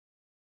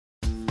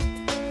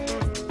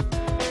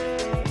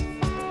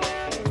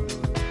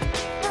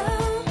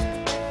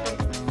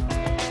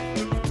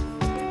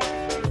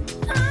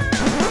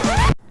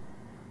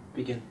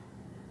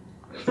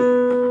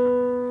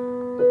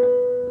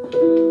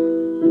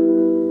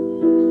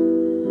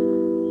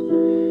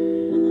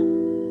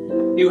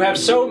You have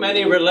so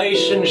many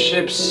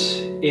relationships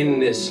in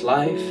this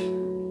life.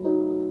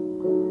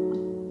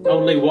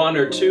 Only one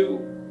or two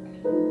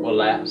will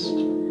last.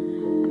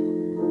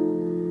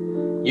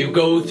 You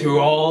go through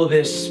all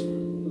this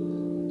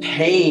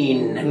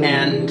pain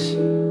and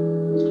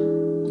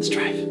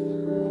strife.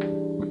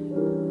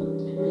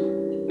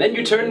 Then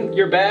you turn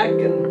your back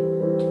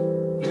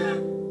and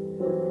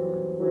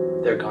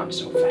they're gone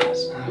so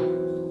fast.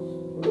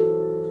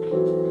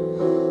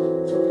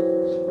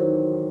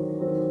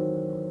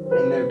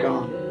 And they're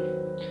gone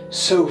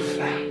so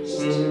fast.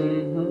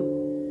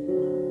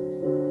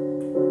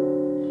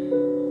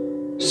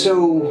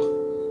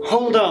 So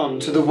hold on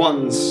to the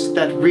ones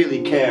that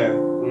really care.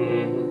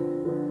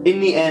 In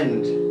the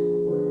end,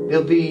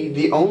 they'll be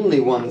the only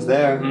ones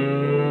there.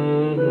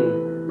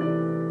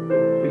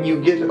 When you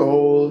get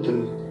old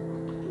and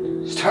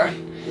start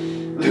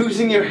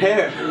losing your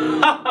hair,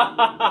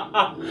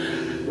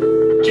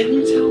 can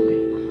you tell me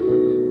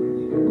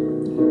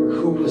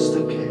who will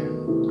still care?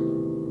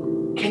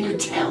 Can you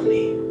tell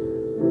me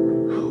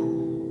who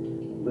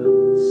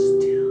will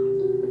still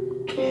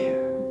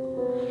care?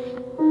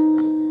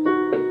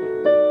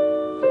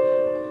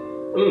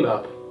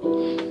 MMMBop.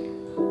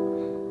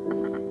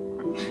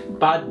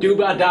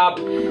 Ba-doo-ba-dop.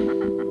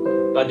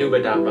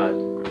 Ba-doo-ba-dop.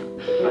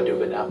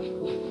 Ba-doo-ba-dop.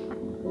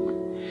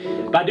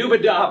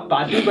 Ba-doo-ba-dop.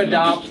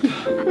 Ba-doo-ba-dop.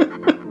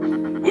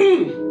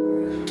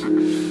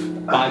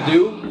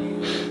 Ba-doo.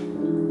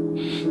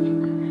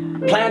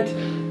 Plant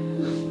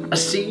a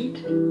seed.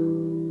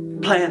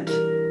 Plant a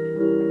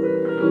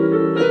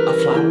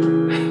flower.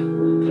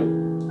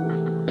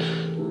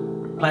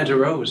 Plant a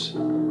rose.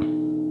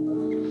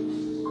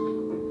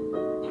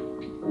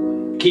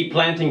 Keep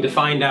planting to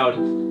find out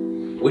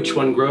which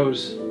one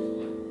grows.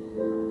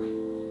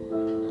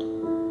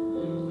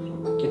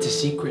 It's a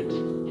secret.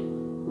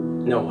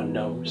 No one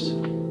knows.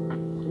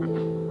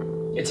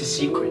 It's a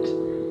secret.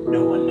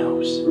 No one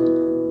knows.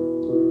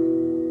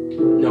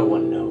 No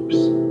one knows.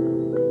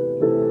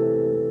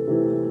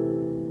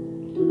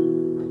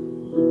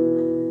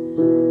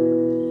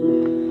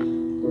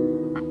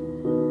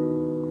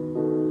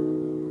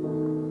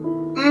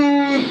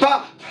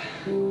 MMMBop!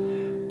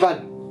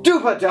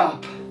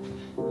 Ba-doo-ba-dop!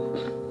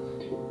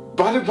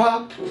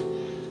 Ba-doo-bop!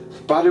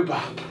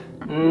 Ba-doo-bop!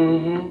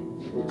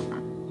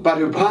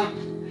 Ba-doo-bop!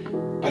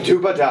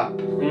 Ba-doo-ba-dop!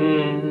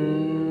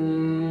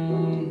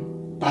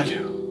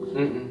 Ba-doo.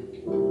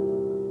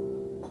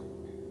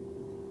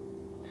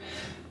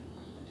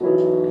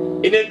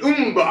 In an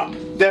MMMBop,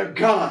 they're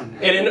gone.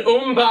 In an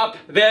MMMBop,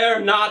 they're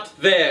not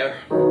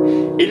there.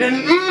 In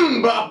an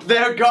MMMBop,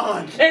 they're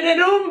gone. In an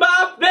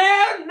MMMBop,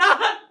 they're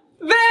not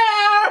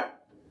there!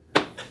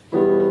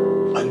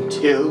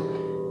 Until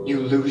you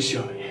lose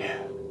your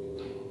hair.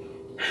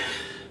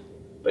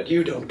 But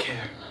you don't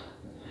care.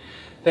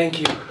 Thank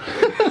you.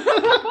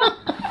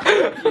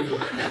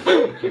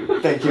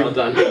 Thank you. Well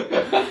done.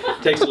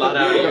 Takes a lot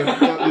out of you.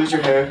 Don't lose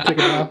your hair. Take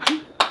it off.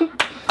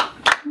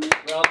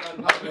 Well done,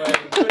 Pong Wei.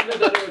 Couldn't have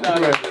done it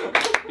without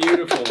you.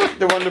 Beautiful.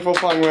 The wonderful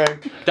Pong Wei.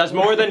 Does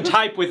more than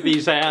type with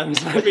these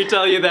hands, let me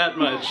tell you that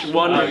much.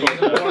 Wonderful.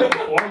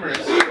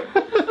 Performers.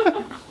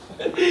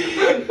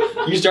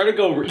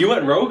 You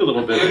went rogue a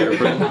little bit there,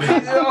 bro.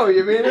 Oh,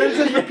 you mean it's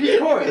just repeat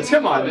chorus?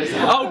 Come on.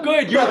 Oh,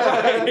 good, you're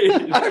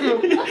right.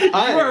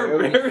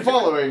 I'm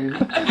following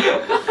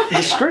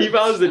the script. He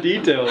follows the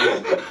details.